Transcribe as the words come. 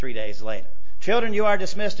3 days later. Children, you are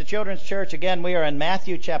dismissed to Children's Church. Again, we are in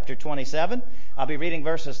Matthew chapter 27. I'll be reading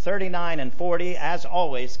verses 39 and 40. As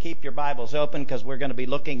always, keep your Bibles open because we're going to be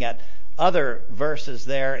looking at other verses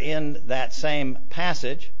there in that same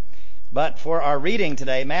passage. But for our reading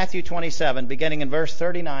today, Matthew 27, beginning in verse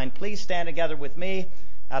 39, please stand together with me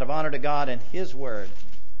out of honor to God and His Word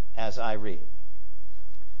as I read.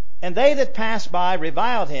 And they that passed by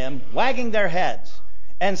reviled him, wagging their heads,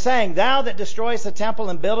 and saying, Thou that destroyest the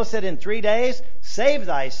temple and buildest it in 3 days, save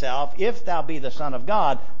thyself, if thou be the Son of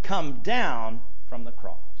God, come down from the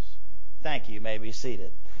cross. Thank you. You may be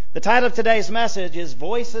seated. The title of today's message is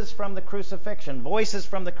Voices from the Crucifixion. Voices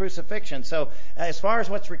from the Crucifixion. So as far as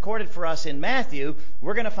what's recorded for us in Matthew,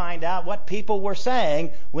 we're going to find out what people were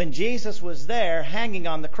saying when Jesus was there hanging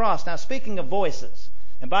on the cross. Now, speaking of voices,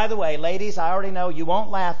 and by the way, ladies, I already know you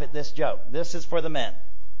won't laugh at this joke. This is for the men.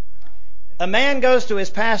 A man goes to his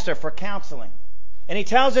pastor for counseling, and he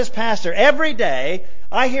tells his pastor, every day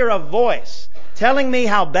I hear a voice telling me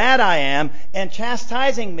how bad I am and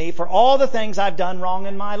chastising me for all the things I've done wrong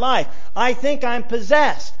in my life. I think I'm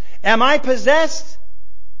possessed. Am I possessed?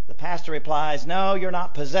 The pastor replies, no, you're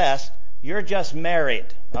not possessed. You're just married.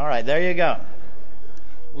 All right, there you go.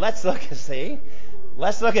 Let's look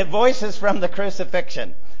at voices from the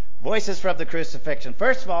crucifixion. Voices from the crucifixion.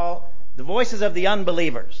 First of all, the voices of the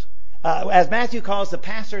unbelievers. As Matthew calls the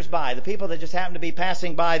passers-by, the people that just happen to be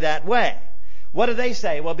passing by that way. What do they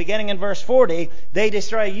say? Well, beginning in verse 40, they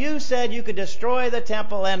destroy. You said you could destroy the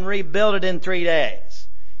temple and rebuild it in 3 days.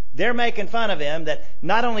 They're making fun of him that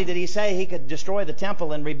not only did he say he could destroy the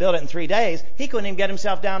temple and rebuild it in 3 days, he couldn't even get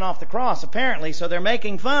himself down off the cross, apparently, so they're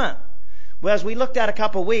making fun. Well, as we looked at a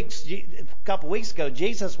couple weeks ago,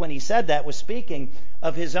 Jesus, when he said that, was speaking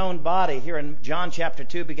of his own body. Here in John chapter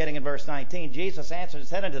 2, beginning in verse 19, Jesus answered and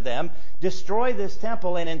said unto them, Destroy this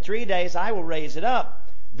temple, and in 3 days I will raise it up.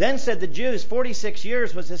 Then said the Jews, 46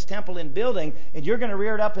 years was this temple in building, and you're going to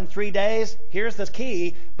rear it up in 3 days? Here's the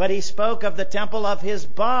key. But he spoke of the temple of his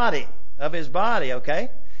body. Okay?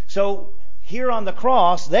 So here on the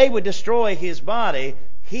cross, they would destroy his body.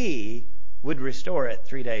 He would restore it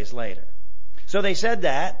 3 days later. So they said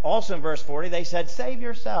that. Also in verse 40, they said, Save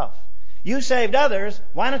yourself. You saved others.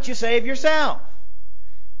 Why don't you save yourself?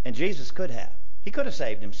 And Jesus could have. He could have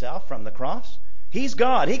saved himself from the cross. He's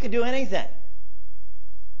God. He could do anything.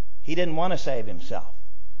 He didn't want to save himself.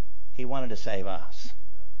 He wanted to save us.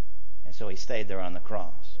 And so he stayed there on the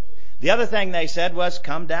cross. The other thing they said was,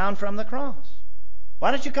 Come down from the cross.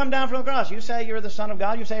 Why don't you come down from the cross? You say you're the Son of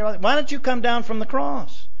God. You say, why don't you come down from the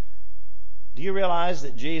cross? Do you realize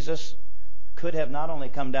that Jesus could have not only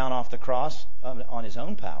come down off the cross on his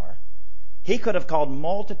own power, he could have called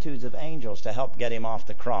multitudes of angels to help get him off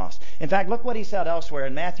the cross. In fact, look what he said elsewhere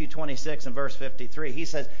in Matthew 26 and verse 53. He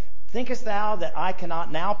says, Thinkest thou that I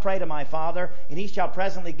cannot now pray to my Father, and he shall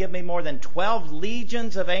presently give me more than 12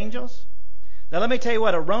 legions of angels? Now let me tell you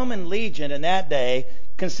what, a Roman legion in that day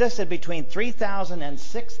consisted between 3,000 and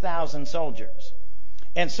 6,000 soldiers.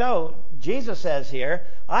 And so, Jesus says here,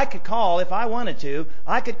 I could call, if I wanted to,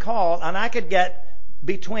 and I could get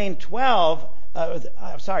between 12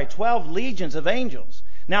 legions of angels.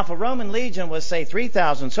 Now, if a Roman legion was, say,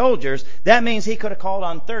 3,000 soldiers, that means he could have called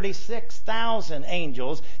on 36,000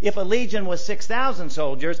 angels. If a legion was 6,000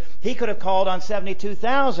 soldiers, he could have called on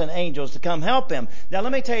 72,000 angels to come help him. Now,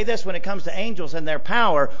 let me tell you this, when it comes to angels and their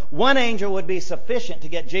power, one angel would be sufficient to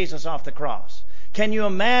get Jesus off the cross. Can you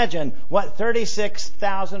imagine what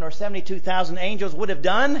 36,000 or 72,000 angels would have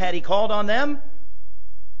done had he called on them?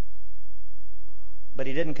 But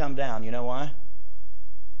he didn't come down. You know why?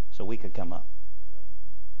 So we could come up.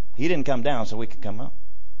 He didn't come down so we could come up.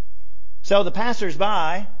 So the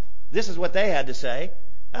passers-by, this is what they had to say.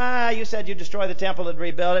 You said you destroy the temple and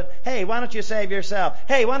rebuild it. Hey, why don't you save yourself?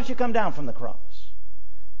 Hey, why don't you come down from the cross?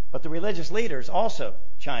 But the religious leaders also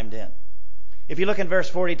chimed in. If you look in verse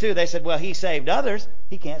 42, they said, well, he saved others.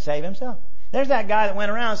 He can't save himself. There's that guy that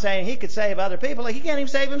went around saying he could save other people. He can't even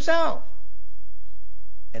save himself.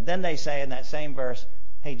 And then they say in that same verse,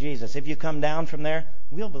 hey, Jesus, if you come down from there,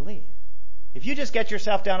 we'll believe. If you just get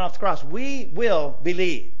yourself down off the cross, we will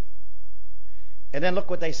believe. And then look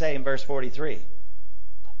what they say in verse 43.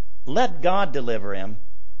 Let God deliver him,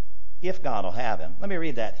 if God will have him. Let me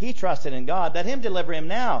read that. He trusted in God. Let him deliver him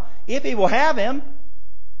now, if he will have him.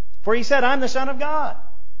 For he said, I'm the Son of God.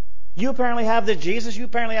 You apparently have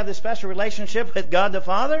this special relationship with God the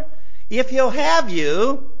Father. If he'll have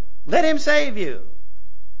you, let him save you.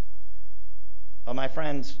 Well, my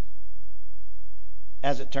friends,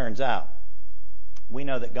 as it turns out, we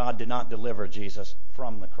know that God did not deliver Jesus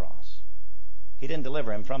from the cross. He didn't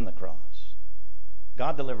deliver him from the cross.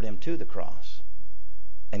 God delivered him to the cross.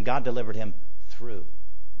 And God delivered him through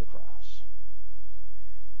the cross.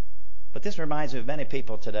 But this reminds me of many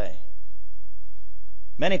people today.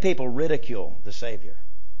 Many people ridicule the Savior.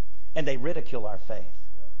 And they ridicule our faith.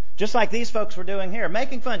 Just like these folks were doing here,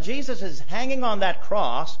 making fun. Jesus is hanging on that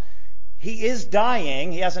cross. He is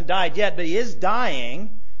dying. He hasn't died yet, but he is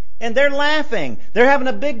dying. And they're laughing. They're having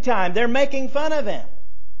a big time. They're making fun of him.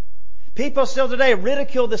 People still today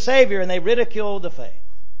ridicule the Savior and they ridicule the faith.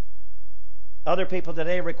 Other people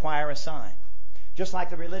today require a sign. Just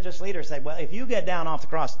like the religious leaders say, well, if you get down off the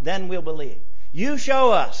cross, then we'll believe. You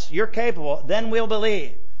show us you're capable, then we'll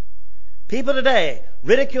believe. People today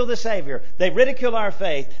ridicule the Savior. They ridicule our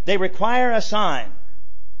faith. They require a sign.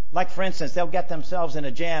 Like, for instance, they'll get themselves in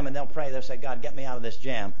a jam and they'll pray. They'll say, God, get me out of this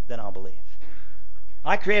jam, then I'll believe.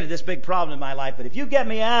 I created this big problem in my life, but if you get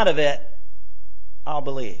me out of it, I'll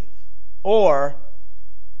believe. Or,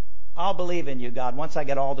 I'll believe in you, God, once I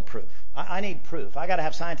get all the proof. I need proof. I got to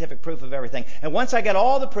have scientific proof of everything. And once I get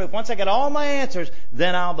all the proof, once I get all my answers,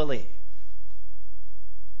 then I'll believe.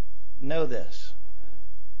 Know this.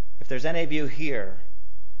 If there's any of you here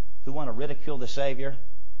who want to ridicule the Savior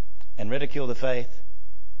and ridicule the faith,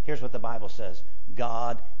 here's what the Bible says.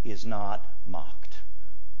 God is not mocked.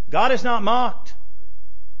 God is not mocked.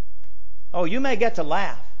 Oh, you may get to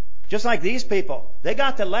laugh. Just like these people. They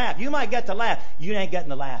got to laugh. You might get to laugh. You ain't getting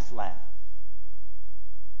the last laugh.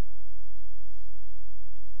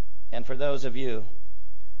 And for those of you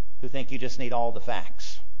who think you just need all the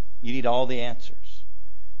facts, you need all the answers,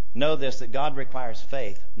 know this, that God requires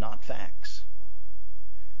faith, not facts.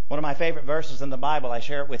 One of my favorite verses in the Bible, I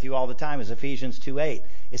share it with you all the time, is Ephesians 2:8.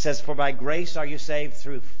 It says, for by grace are you saved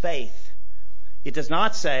through faith. It does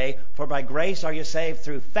not say, for by grace are you saved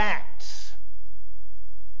through facts.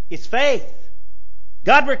 It's faith.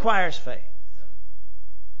 God requires faith.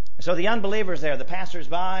 So the unbelievers there, the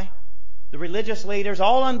passers-by, the religious leaders,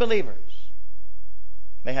 all unbelievers,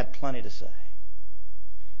 they had plenty to say.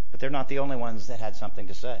 But they're not the only ones that had something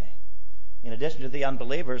to say. In addition to the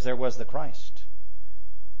unbelievers, there was the Christ.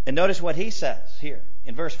 And notice what he says here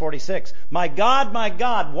in verse 46. My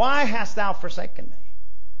God, why hast thou forsaken me?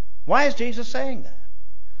 Why is Jesus saying that?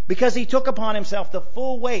 Because he took upon himself the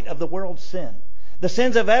full weight of the world's sin. The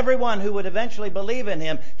sins of everyone who would eventually believe in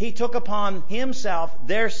him. He took upon himself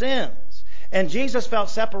their sins. And Jesus felt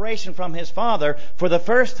separation from his Father for the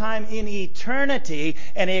first time in eternity,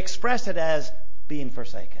 and he expressed it as being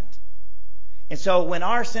forsaken. And so when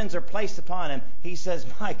our sins are placed upon him, he says,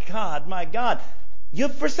 my God,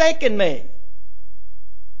 you've forsaken me.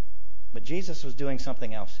 But Jesus was doing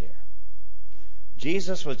something else here.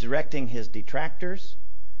 Jesus was directing his detractors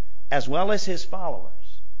as well as his followers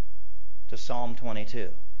to Psalm 22.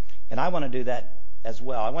 And I want to do that as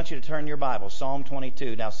well. I want you to turn your Bible, Psalm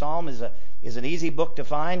 22. Now, Psalm is an easy book to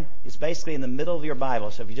find. It's basically in the middle of your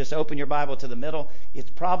Bible. So if you just open your Bible to the middle, it's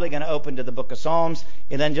probably going to open to the book of Psalms,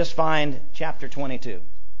 and then just find chapter 22.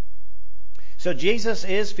 So Jesus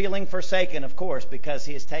is feeling forsaken, of course, because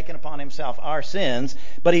he has taken upon himself our sins,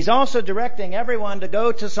 but he's also directing everyone to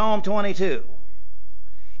go to Psalm 22.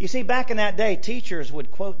 You see, back in that day, teachers would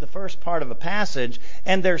quote the first part of a passage,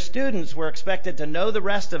 and their students were expected to know the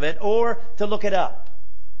rest of it or to look it up.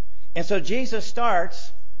 And so Jesus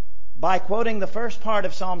starts by quoting the first part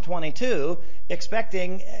of Psalm 22,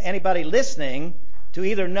 expecting anybody listening to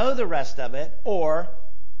either know the rest of it or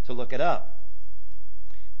to look it up.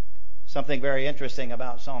 Something very interesting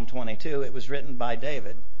about Psalm 22, it was written by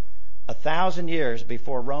David 1,000 years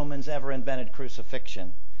before Romans ever invented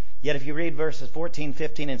crucifixion. Yet if you read verses 14,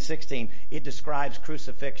 15, and 16, it describes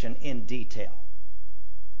crucifixion in detail.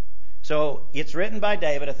 So it's written by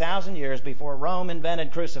David 1,000 years before Rome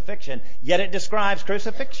invented crucifixion, yet it describes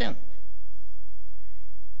crucifixion.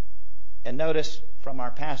 And notice from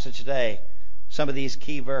our passage today some of these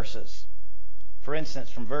key verses. For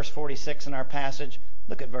instance, from verse 46 in our passage,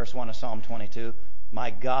 look at verse 1 of Psalm 22.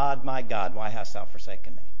 My God, why hast thou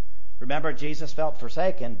forsaken me? Remember, Jesus felt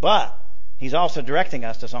forsaken, but he's also directing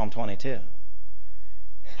us to Psalm 22.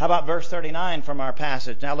 How about verse 39 from our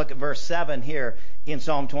passage? Now look at verse 7 here in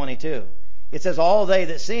Psalm 22. It says, all they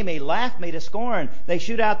that see me laugh me to scorn. They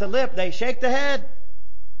shoot out the lip. They shake the head.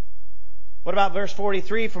 What about verse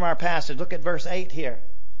 43 from our passage? Look at verse 8 here.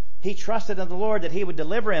 He trusted in the Lord that he would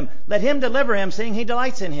deliver him. Let him deliver him, seeing he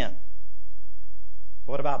delights in him.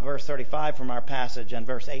 What about verse 35 from our passage and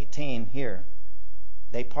verse 18 here?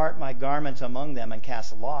 They part my garments among them and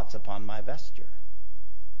cast lots upon my vesture.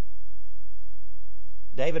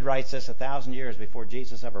 David writes this 1,000 years before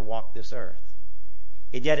Jesus ever walked this earth.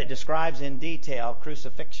 And yet it describes in detail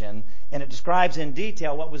crucifixion, and it describes in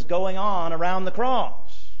detail what was going on around the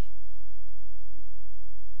cross.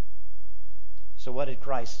 So what did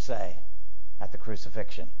Christ say at the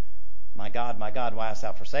crucifixion? My God, why hast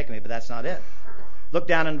thou forsaken me? But that's not it. Look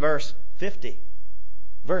down in verse 50.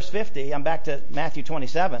 Verse 50, I'm back to Matthew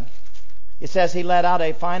 27. It says he let out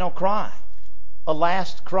a final cry, a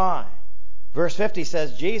last cry. Verse 50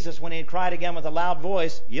 says Jesus, when he had cried again with a loud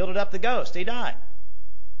voice, yielded up the ghost. He died.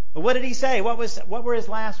 But what did he say? What were his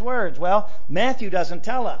last words? Well, Matthew doesn't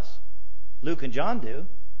tell us. Luke and John do.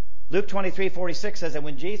 Luke 23:46 says that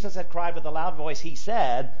when Jesus had cried with a loud voice, he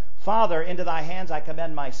said, Father, into thy hands I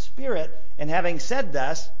commend my spirit. And having said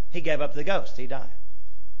thus, he gave up the ghost. He died.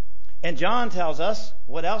 And John tells us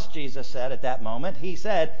what else Jesus said at that moment. He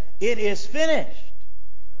said, it is finished.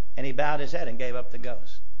 And he bowed his head and gave up the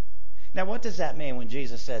ghost. Now, what does that mean when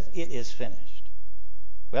Jesus says, it is finished?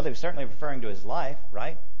 Well, he was certainly referring to his life,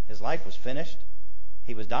 right? His life was finished.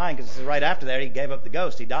 He was dying because right after that he gave up the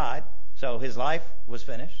ghost. He died. So his life was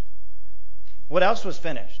finished. What else was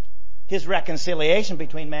finished? His reconciliation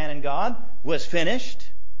between man and God was finished.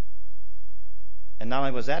 And not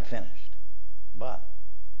only was that finished, but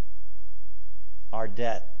our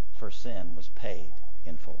debt for sin was paid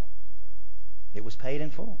in full. It was paid in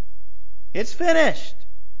full. It's finished.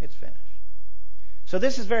 It's finished. So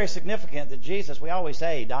this is very significant that Jesus, we always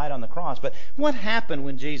say he died on the cross, but what happened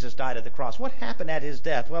when Jesus died at the cross? What happened at his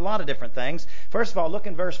death? Well, a lot of different things. First of all, look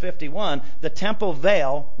in verse 51. The temple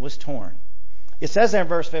veil was torn. It says there in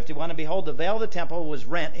verse 51, and behold, the veil of the temple was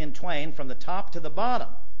rent in twain from the top to the bottom.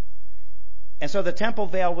 And so the temple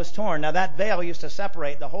veil was torn. Now that veil used to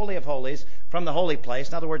separate the Holy of Holies from the holy place.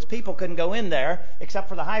 In other words, people couldn't go in there except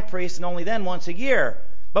for the high priest, and only then once a year.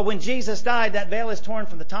 But when Jesus died, that veil is torn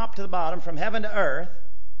from the top to the bottom, from heaven to earth,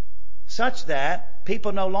 such that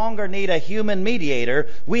people no longer need a human mediator.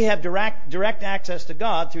 We have direct access to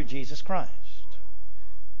God through Jesus Christ.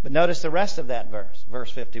 But notice the rest of that verse, verse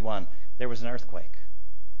 51. There was an earthquake.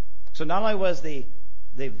 So not only was the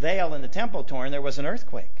veil in the temple torn, there was an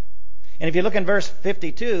earthquake. And if you look in verse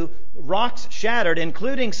 52, rocks shattered,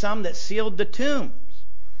 including some that sealed the tombs.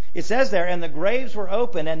 It says there, and the graves were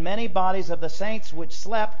open, and many bodies of the saints which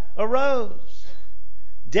slept arose.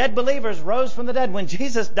 Dead believers rose from the dead. When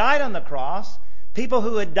Jesus died on the cross, people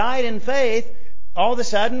who had died in faith, all of a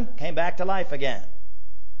sudden came back to life again.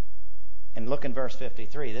 And look in verse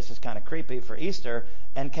 53. This is kind of creepy for Easter.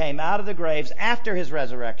 And came out of the graves after his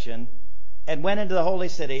resurrection, and went into the holy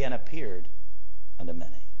city and appeared unto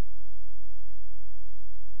many.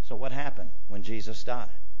 So what happened when Jesus died?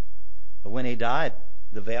 Well, when he died,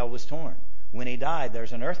 the veil was torn. When he died,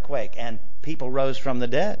 there's an earthquake and people rose from the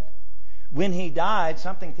dead. When he died,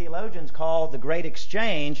 something theologians call the Great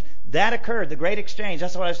Exchange, that occurred, the Great Exchange.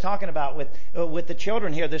 That's what I was talking about with the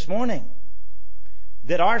children here this morning.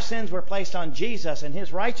 That our sins were placed on Jesus and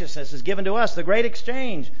his righteousness is given to us, the Great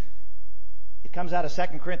Exchange. It comes out of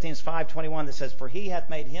 2 Corinthians 5:21 that says, for he hath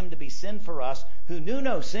made him to be sin for us who knew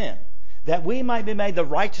no sin, that we might be made the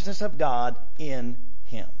righteousness of God in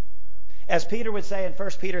him. As Peter would say in 1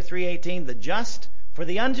 Peter 3:18, the just for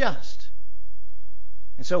the unjust.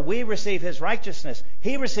 And so we receive his righteousness.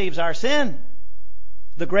 He receives our sin.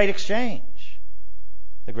 The Great Exchange.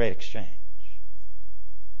 The Great Exchange.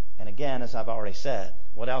 And again, as I've already said,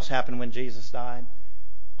 what else happened when Jesus died?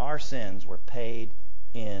 Our sins were paid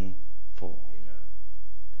in full.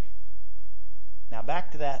 Now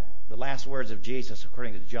back to the last words of Jesus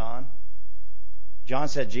according to John. John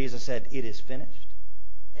said, Jesus said, it is finished.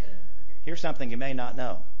 Here's something you may not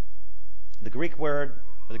know. The Greek word,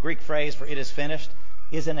 or the Greek phrase for it is finished,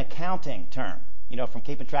 is an accounting term, from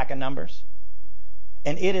keeping track of numbers.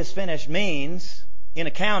 And it is finished means, in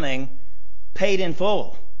accounting, paid in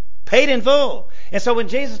full. Paid in full. And so when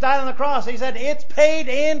Jesus died on the cross, he said, it's paid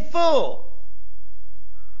in full.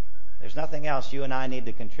 There's nothing else you and I need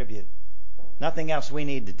to contribute. Nothing else we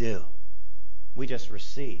need to do. We just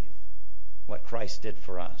receive what Christ did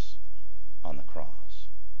for us on the cross.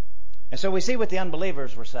 And so we see what the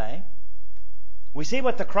unbelievers were saying. We see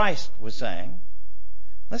what the Christ was saying.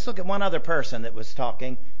 Let's look at one other person that was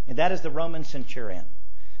talking, and that is the Roman centurion.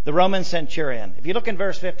 The Roman centurion. If you look in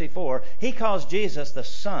verse 54, he calls Jesus the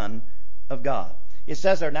Son of God. It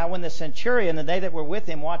says there, now when the centurion and they that were with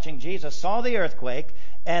him watching Jesus saw the earthquake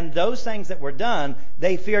and those things that were done,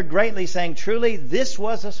 they feared greatly, saying, truly, this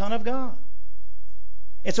was the Son of God.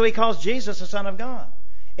 And so he calls Jesus the Son of God.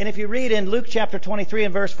 And if you read in Luke chapter 23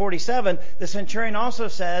 and verse 47, the centurion also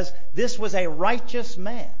says, this was a righteous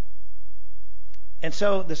man. And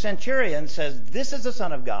so the centurion says, this is the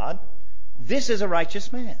Son of God. This is a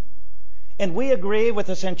righteous man. And we agree with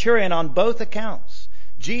the centurion on both accounts.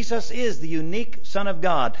 Jesus is the unique Son of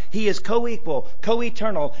God. He is co-equal,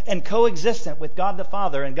 co-eternal, and co-existent with God the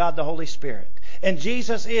Father and God the Holy Spirit. And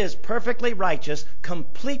Jesus is perfectly righteous,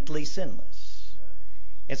 completely sinless.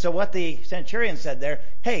 And so what the centurion said there,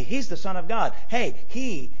 hey, he's the Son of God. Hey,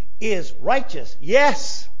 he is righteous.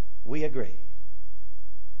 Yes, we agree.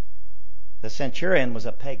 The centurion was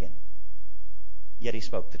a pagan, yet he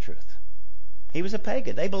spoke the truth. He was a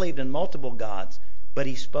pagan. They believed in multiple gods, but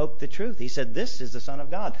he spoke the truth. He said, this is the Son of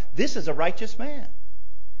God. This is a righteous man.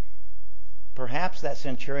 Perhaps that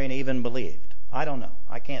centurion even believed. I don't know.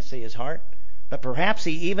 I can't see his heart. But perhaps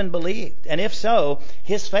he even believed. And if so,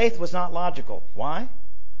 his faith was not logical. Why?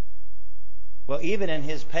 Well, even in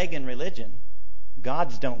his pagan religion,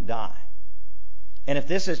 gods don't die. And if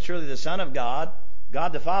this is truly the Son of God,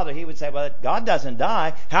 God the Father, he would say, well, God doesn't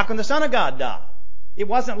die. How can the Son of God die? It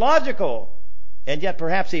wasn't logical. And yet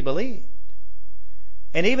perhaps he believed.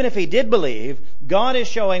 And even if he did believe, God is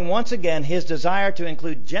showing once again his desire to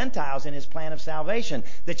include Gentiles in his plan of salvation.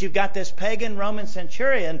 That you've got this pagan Roman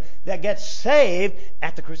centurion that gets saved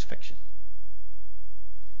at the crucifixion.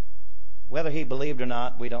 Whether he believed or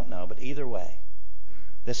not, we don't know. But either way,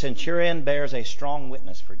 the centurion bears a strong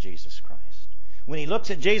witness for Jesus Christ. When he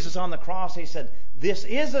looks at Jesus on the cross, he said, this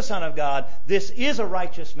is the Son of God. This is a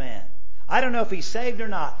righteous man. I don't know if he's saved or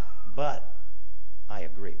not, but I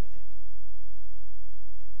agree with him.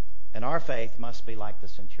 And our faith must be like the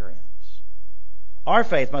centurions. Our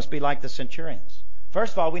faith must be like the centurions.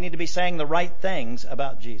 First of all, we need to be saying the right things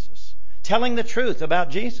about Jesus. Telling the truth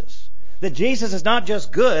about Jesus. That Jesus is not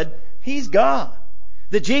just good, he's God.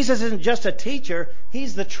 That Jesus isn't just a teacher,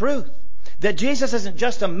 he's the truth. That Jesus isn't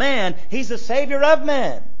just a man, he's the Savior of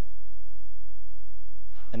men.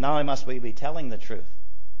 And not only must we be telling the truth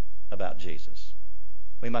about Jesus,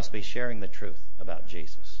 we must be sharing the truth about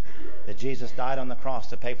Jesus. That Jesus died on the cross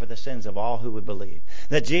to pay for the sins of all who would believe.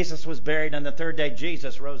 That Jesus was buried, and the third day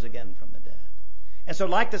Jesus rose again from the dead. And so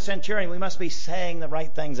like the centurion, we must be saying the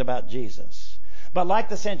right things about Jesus. But like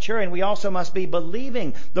the centurion, we also must be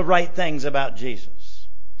believing the right things about Jesus.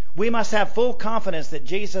 We must have full confidence that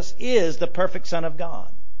Jesus is the perfect Son of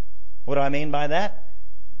God. What do I mean by that?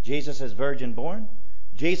 Jesus is virgin born.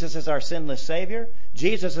 Jesus is our sinless Savior.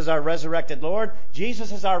 Jesus is our resurrected Lord.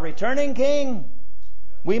 Jesus is our returning King.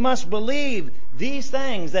 We must believe these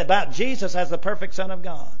things about Jesus as the perfect Son of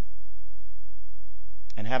God.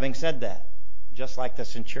 And having said that, just like the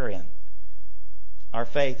centurion, our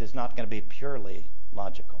faith is not going to be purely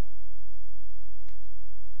logical.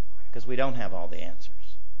 Because we don't have all the answers.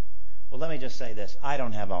 Well, let me just say this. I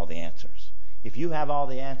don't have all the answers. If you have all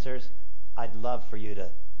the answers, I'd love for you to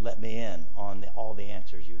let me in on all the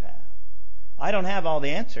answers you have. I don't have all the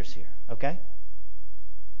answers here, okay?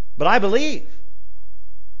 But I believe.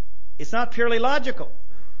 It's not purely logical.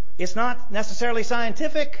 It's not necessarily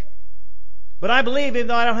scientific. But I believe even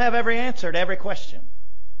though I don't have every answer to every question.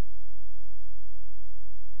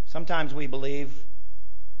 Sometimes we believe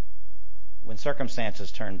when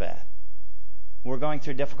circumstances turn bad. We're going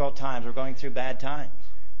through difficult times. We're going through bad times.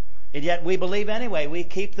 And yet we believe anyway. We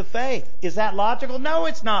keep the faith. Is that logical? No,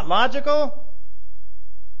 it's not logical.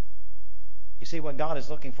 You see, what God is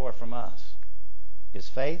looking for from us is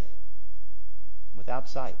faith without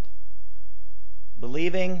sight.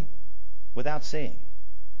 Believing without seeing.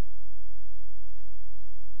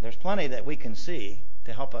 There's plenty that we can see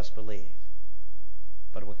to help us believe.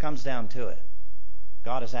 But when it comes down to it,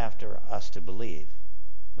 God is after us to believe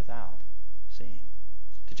without seeing.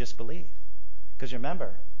 To just believe. Because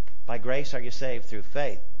remember, by grace are you saved through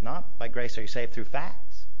faith. Not by grace are you saved through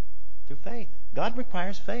facts. Through faith. God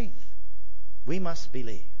requires faith. We must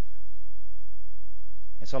believe.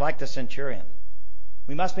 And so like the centurion,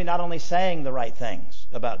 we must be not only saying the right things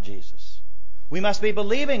about Jesus, we must be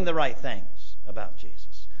believing the right things about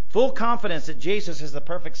Jesus. Full confidence that Jesus is the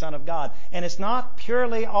perfect Son of God. And it's not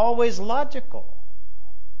purely always logical.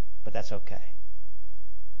 But that's okay.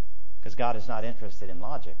 Because God is not interested in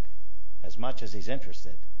logic as much as He's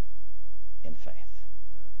interested in faith.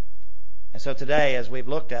 And so today, as we've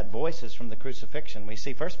looked at voices from the crucifixion, we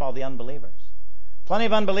see, first of all, the unbelievers. Plenty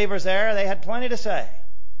of unbelievers there. They had plenty to say.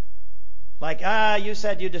 Like, you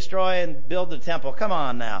said you destroy and build the temple. Come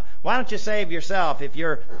on now. Why don't you save yourself if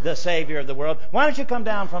you're the Savior of the world? Why don't you come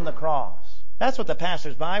down from the cross? That's what the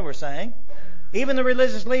passers-by were saying. Even the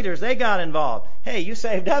religious leaders, they got involved. Hey, you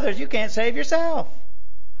saved others. You can't save yourself.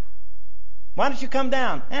 Why don't you come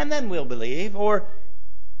down? And then we'll believe. Or,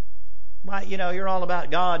 why, you're all about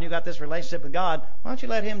God and you got this relationship with God. Why don't you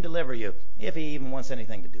let Him deliver you if He even wants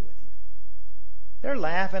anything to do with you? They're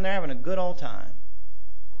laughing. They're having a good old time.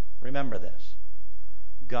 Remember this.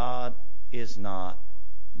 God is not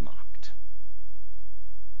mocked.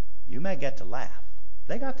 You may get to laugh.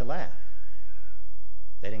 They got to laugh.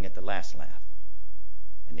 They didn't get the last laugh.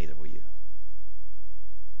 And neither will you.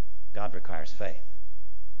 God requires faith,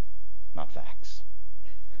 not facts.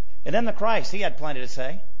 And then the Christ, he had plenty to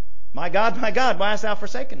say. My God, why hast thou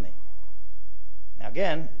forsaken me? Now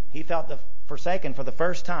again, he felt the forsaken for the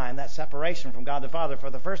first time, that separation from God the Father for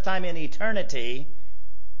the first time in eternity,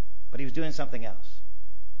 but he was doing something else,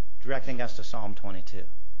 directing us to Psalm 22.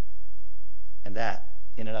 And that,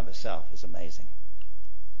 in and of itself, is amazing.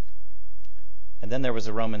 And then there was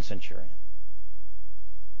a Roman centurion.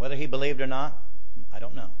 Whether he believed or not, I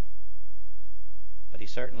don't know. But he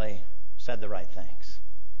certainly said the right things.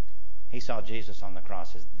 He saw Jesus on the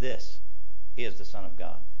cross as this is the Son of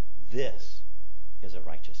God. This is a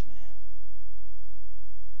righteous man.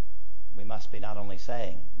 We must be not only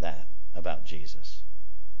saying that about Jesus,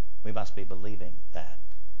 we must be believing that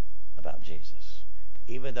about Jesus,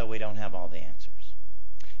 even though we don't have all the answers.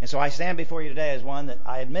 And so I stand before you today as one that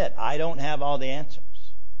I admit I don't have all the answers.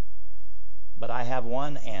 But I have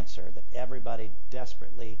one answer that everybody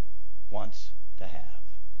desperately wants to have.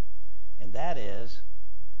 And that is,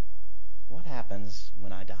 what happens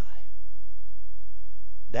when I die?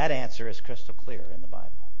 That answer is crystal clear in the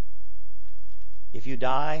Bible. If you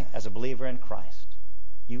die as a believer in Christ,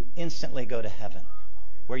 you instantly go to heaven,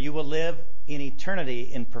 where you will live in eternity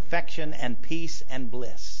in perfection and peace and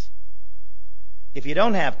bliss. If you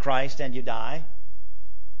don't have Christ and you die,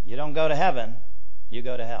 you don't go to heaven, you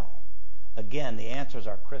go to hell. Again, the answers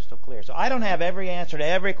are crystal clear. So I don't have every answer to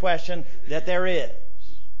every question that there is.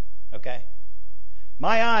 Okay?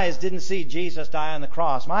 My eyes didn't see Jesus die on the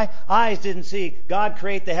cross. My eyes didn't see God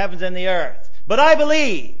create the heavens and the earth. But I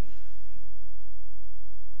believe.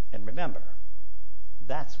 And remember,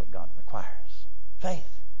 that's what God requires. Faith,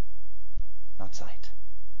 not sight.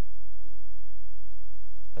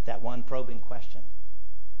 But that one probing question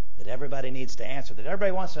that everybody needs to answer, that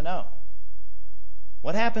everybody wants to know.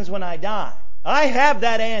 What happens when I die? I have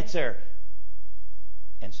that answer.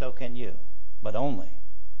 And so can you, but only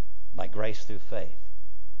by grace through faith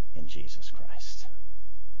in Jesus Christ,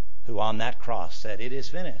 who on that cross said, "It is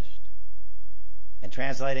finished." And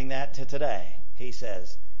translating that to today, he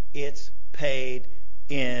says, "It's paid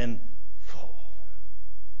in full."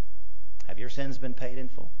 Have your sins been paid in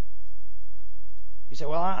full? You say,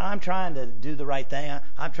 "Well, I'm trying to do the right thing.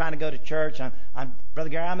 I'm trying to go to church. Brother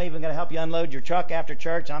Gary, I'm even going to help you unload your truck after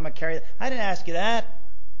church. I'm going to carry it." I didn't ask you that.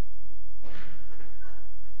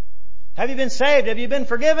 Have you been saved? Have you been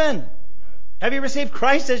forgiven? Have you received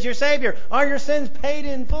Christ as your Savior? Are your sins paid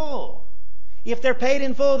in full? If they're paid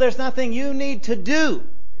in full, there's nothing you need to do.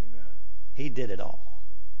 Amen. He did it all.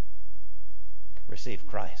 Receive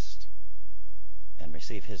Christ and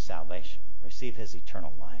receive His salvation. Receive His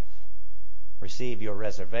eternal life. Receive your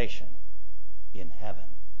reservation in heaven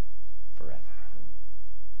forever.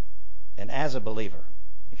 And as a believer,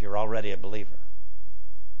 if you're already a believer,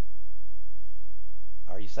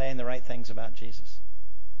 are you saying the right things about Jesus?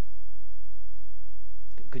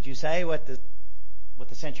 Could you say what the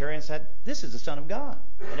centurion said? This is the Son of God,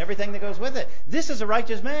 and everything that goes with it. This is a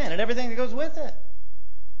righteous man, and everything that goes with it.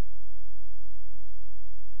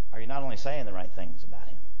 Are you not only saying the right things about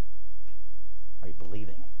Him? Are you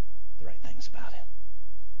believing the right things about Him?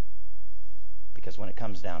 Because when it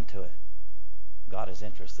comes down to it, God is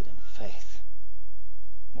interested in faith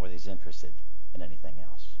more than He's interested in anything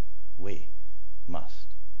else. We must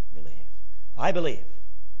believe. I believe,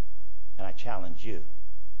 and I challenge you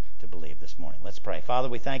to believe this morning. Let's pray. Father,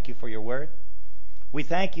 we thank You for Your word. We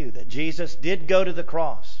thank You that Jesus did go to the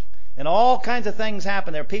cross, and all kinds of things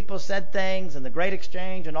happened there. People said things, and the great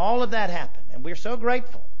exchange, and all of that happened, and we're so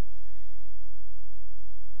grateful.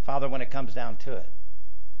 Father, when it comes down to it,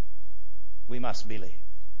 we must believe.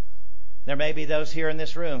 There may be those here in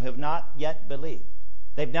this room who have not yet believed.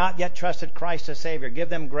 They've not yet trusted Christ as Savior. Give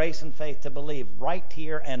them grace and faith to believe right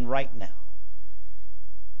here and right now.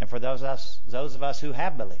 And for those of us who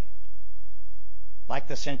have believed, like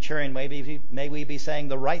the centurion, may we be saying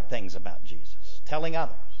the right things about Jesus, telling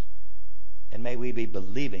others. And may we be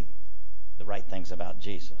believing the right things about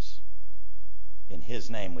Jesus. In His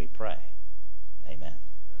name we pray. Amen.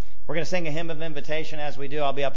 We're going to sing a hymn of invitation. As we do, I'll be up